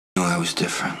knew I was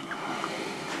different.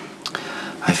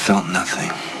 I felt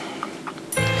nothing.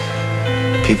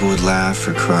 People would laugh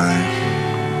or cry.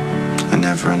 I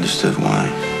never understood why.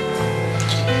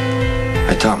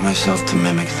 I taught myself to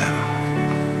mimic them.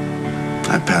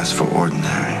 I passed for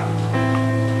ordinary.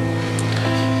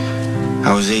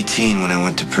 I was 18 when I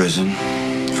went to prison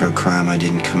for a crime I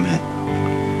didn't commit.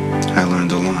 I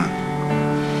learned a lot.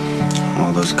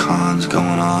 All those cons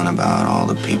going on about all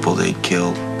the people they'd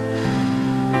killed.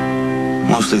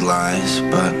 Mostly lies,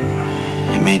 but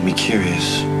it made me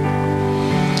curious.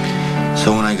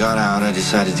 So when I got out, I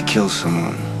decided to kill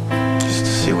someone, just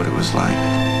to see what it was like.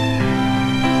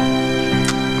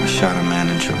 I shot a man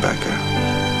in Tribeca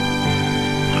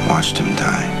and watched him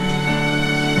die.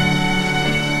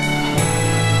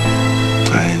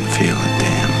 I didn't feel a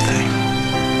damn thing.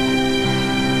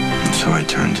 And so I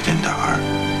turned it into art.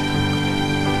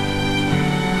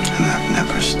 And that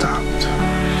never stopped.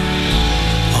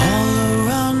 All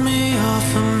around me are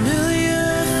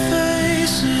familiar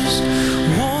faces,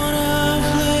 worn out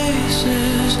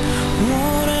places,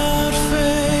 worn out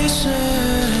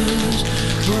faces,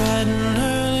 bright and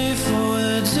early for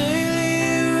the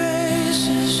daily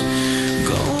races,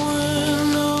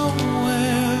 going nowhere,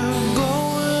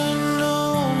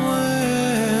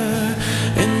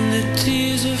 and the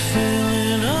tears are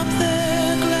filling up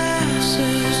their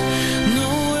glasses. No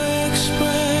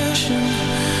expression.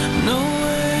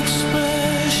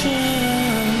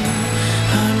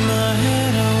 Hide my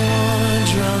head, I wanna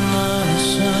drown my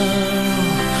sorrow.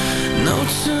 No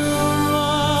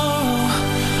tomorrow.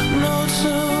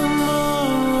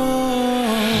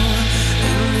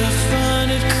 And I find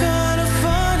it kinda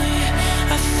funny,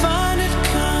 I find it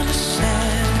kinda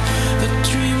sad. The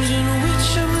dreams in which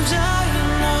I'm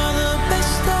dying are the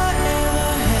best I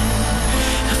ever had.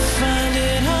 I find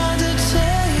it hard to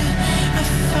tell you, I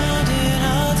find it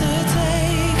hard to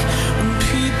take. When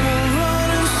people run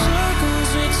in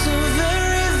circles, it's a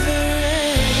very, very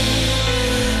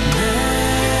bad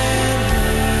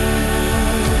world.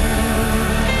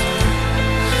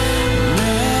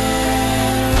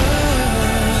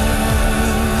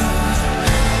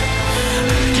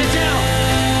 Get down!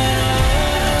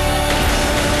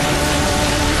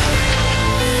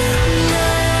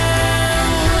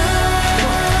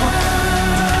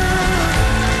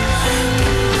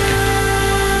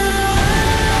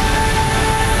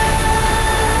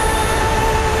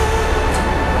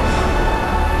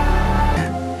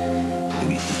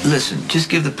 Listen, just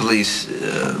give the police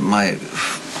my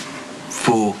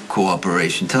full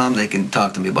cooperation. Tell them they can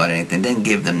talk to me about anything. Then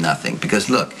give them nothing. Because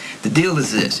look, the deal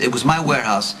is this. It was my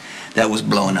warehouse that was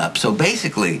blown up. So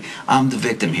basically, I'm the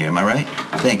victim here. Am I right?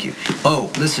 Thank you. Oh,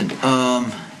 listen,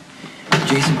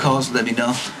 Jason calls, let me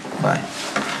know. Bye.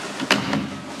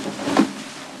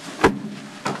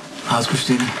 How's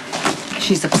Christina?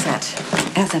 She's upset,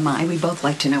 as am I. We both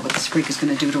like to know what this freak is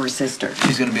going to do to her sister.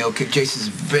 She's gonna be okay. Jason's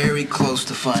very close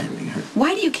to finding her.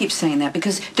 Why do you keep saying that?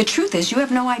 Because the truth is, you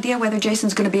have no idea whether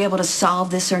Jason's going to be able to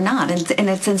solve this or not. And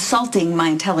it's insulting my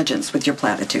intelligence with your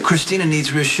platitudes. Christina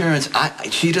needs reassurance.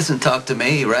 She doesn't talk to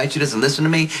me, right? She doesn't listen to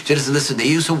me. She doesn't listen to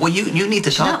you. So, well, you need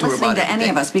to talk to her about it. She's not listening to any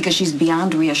of us because she's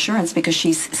beyond reassurance, because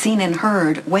she's seen and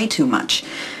heard way too much,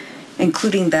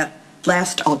 including that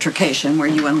last altercation where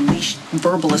you unleashed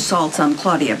verbal assaults on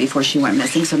Claudia before she went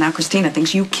missing. So now Christina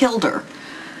thinks you killed her.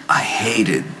 I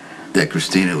hated that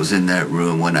Christina was in that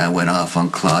room when I went off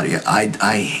on Claudia. I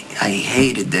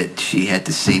hated that she had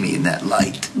to see me in that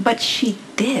light. But she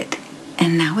did.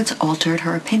 And now it's altered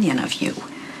her opinion of you.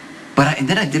 And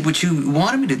then I did what you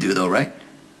wanted me to do, though, right?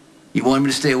 You wanted me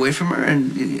to stay away from her,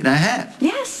 and I have.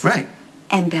 Yes. Right.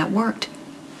 And that worked.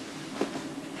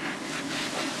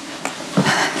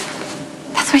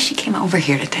 That's why she came over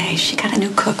here today. She got a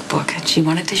new cookbook, and she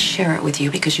wanted to share it with you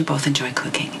because you both enjoy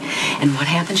cooking. And what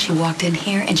happened? She walked in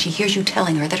here, and she hears you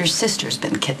telling her that her sister's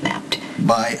been kidnapped.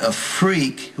 By a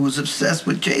freak who was obsessed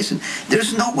with Jason.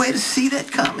 There's no way to see that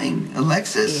coming,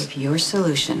 Alexis. If your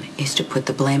solution is to put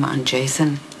the blame on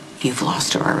Jason, you've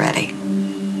lost her already.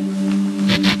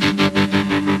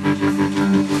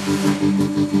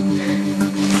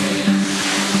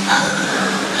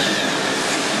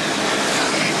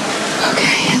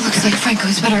 Like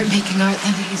Franco's better at making art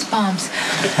than he is bombs.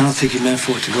 I don't think he meant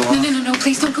for it to go off. No,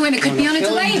 please don't go in. It could be on a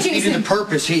delay, Jason. He did the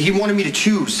purpose. He wanted me to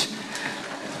choose.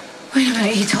 Wait a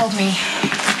minute, he told me.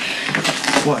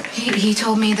 What? He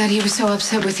told me that he was so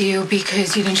upset with you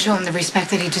because you didn't show him the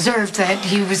respect that he deserved, that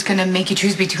he was going to make you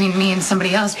choose between me and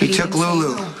somebody else. He took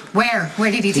Lulu. Where? Where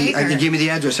did he take her? He gave me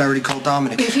the address. I already called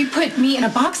Dominic. If you put me in a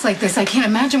box like this, I can't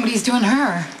imagine what he's doing to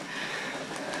her.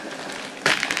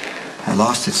 I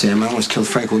lost it, Sam. I almost killed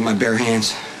Franco with my bare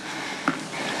hands.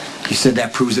 He said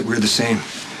that proves that we're the same.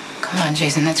 Come on,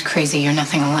 Jason, that's crazy. You're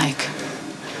nothing alike.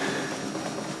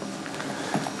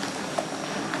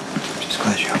 Just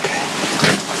glad you're okay.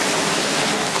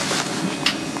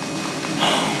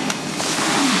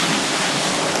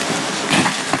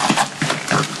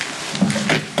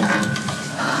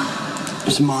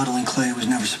 This modeling clay was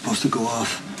never supposed to go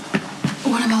off.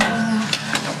 What about Lulu?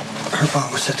 Her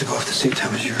bomb was set to go off the same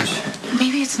time as yours.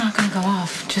 Maybe it's not going to go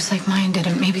off, just like mine did.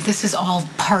 And maybe this is all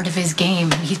part of his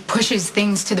game. He pushes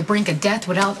things to the brink of death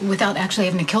without actually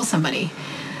having to kill somebody.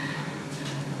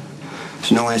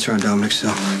 There's no answer on Dominic's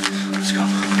cell. Let's go.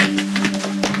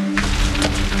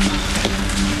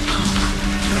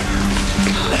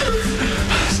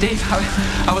 Steve,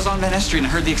 I was on Van Ness Street and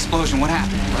I heard the explosion. What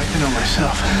happened? I can know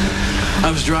myself. I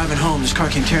was driving home. This car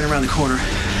came tearing around the corner.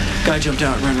 Guy jumped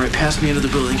out and ran right past me into the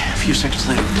building. A few seconds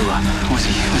later, it blew up. Was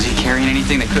he carrying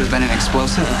anything that could have been an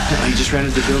explosive? He just ran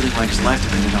into the building like his life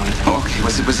depended on it. Oh, okay.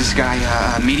 Was this guy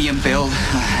medium build,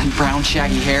 brown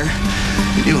shaggy hair?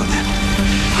 You knew him then.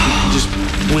 He just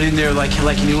went in there like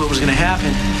he knew what was going to happen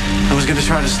and was going to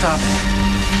try to stop it.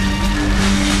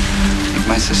 I think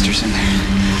my sister's in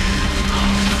there.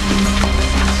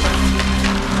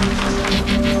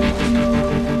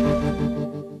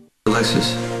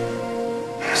 Alexis,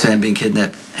 Sam being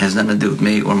kidnapped has nothing to do with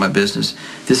me or my business.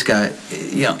 This guy,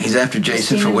 he's after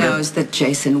Jason for whatever. She knows that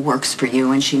Jason works for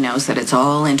you, and she knows that it's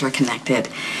all interconnected.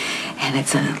 And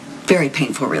it's a very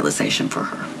painful realization for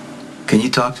her. Can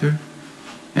you talk to her?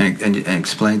 And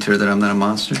explain to her that I'm not a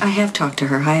monster? I have talked to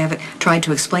her. I have tried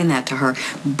to explain that to her.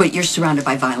 But you're surrounded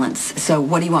by violence. So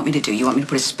what do you want me to do? You want me to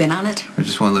put a spin on it? I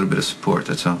just want a little bit of support,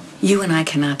 that's all. You and I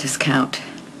cannot discount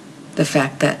the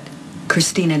fact that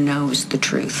Christina knows the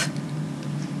truth.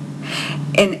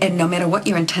 And no matter what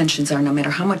your intentions are, no matter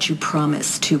how much you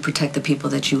promise to protect the people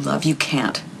that you love, you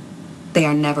can't. They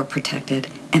are never protected,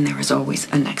 and there is always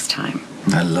a next time.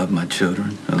 I love my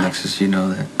children. Alexis, you know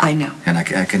that. I know. And I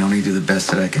can only do the best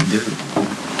that I can do.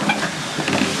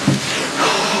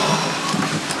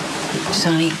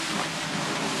 Sonny,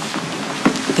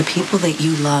 the people that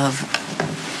you love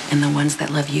and the ones that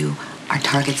love you are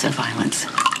targets of violence.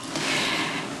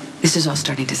 This is all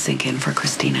starting to sink in for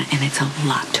Christina, and it's a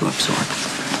lot to absorb.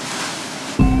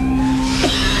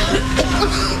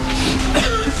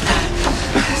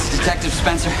 Detective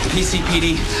Spencer,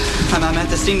 PCPD. I'm at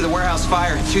the scene of the warehouse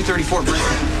fire at 234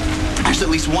 Bristol. There's at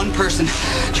least one person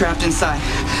trapped inside.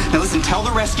 Now listen, tell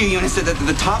the rescue units that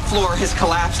the top floor has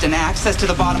collapsed and access to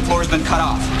the bottom floor has been cut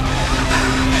off.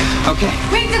 Okay.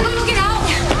 Wait, did Lulu get out?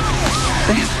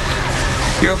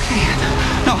 You're okay?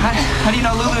 No, how do you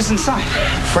know Lulu's inside?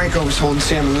 Franco was holding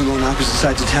Sam and Lulu on opposite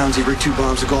sides of town. He rigged two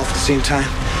bombs to go off at the same time.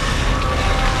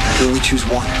 I could only choose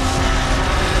one.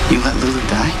 You let Lulu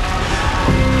die?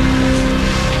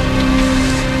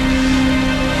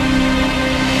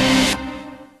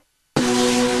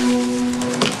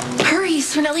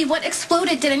 Swinelli, what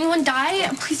exploded? Did anyone die?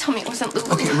 Please tell me it wasn't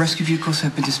Lulu. Okay, rescue vehicles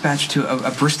have been dispatched to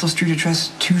a Bristol Street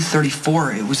address,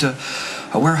 234. It was a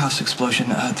warehouse explosion.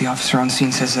 The officer on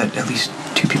scene says that at least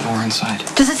 2 people were inside.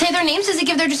 Does it say their names? Does it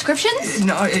give their descriptions?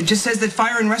 No, it just says that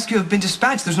fire and rescue have been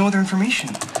dispatched. There's no other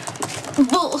information.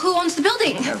 Well, who owns the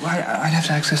building? I'd have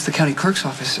to access the county clerk's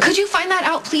office. Could you find that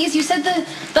out, please? You said the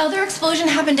other explosion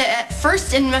happened at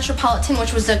first in Metropolitan,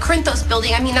 which was the Corinthos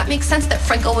building. I mean, that makes sense that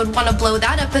Franco would want to blow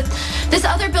that up, but this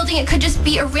other building, it could just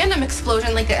be a random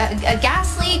explosion, like a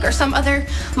gas leak or some other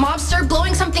mobster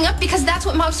blowing something up, because that's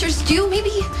what mobsters do. Maybe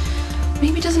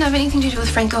it doesn't have anything to do with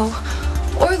Franco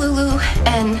or Lulu,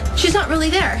 and she's not really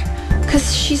there,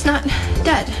 because she's not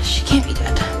dead. She can't be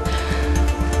dead.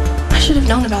 I should have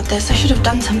known about this. I should have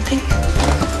done something.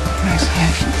 Max,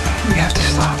 we have to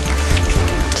stop.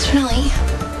 Swinelli,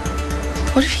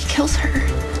 what if he kills her?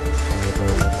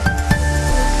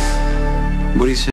 What do you say?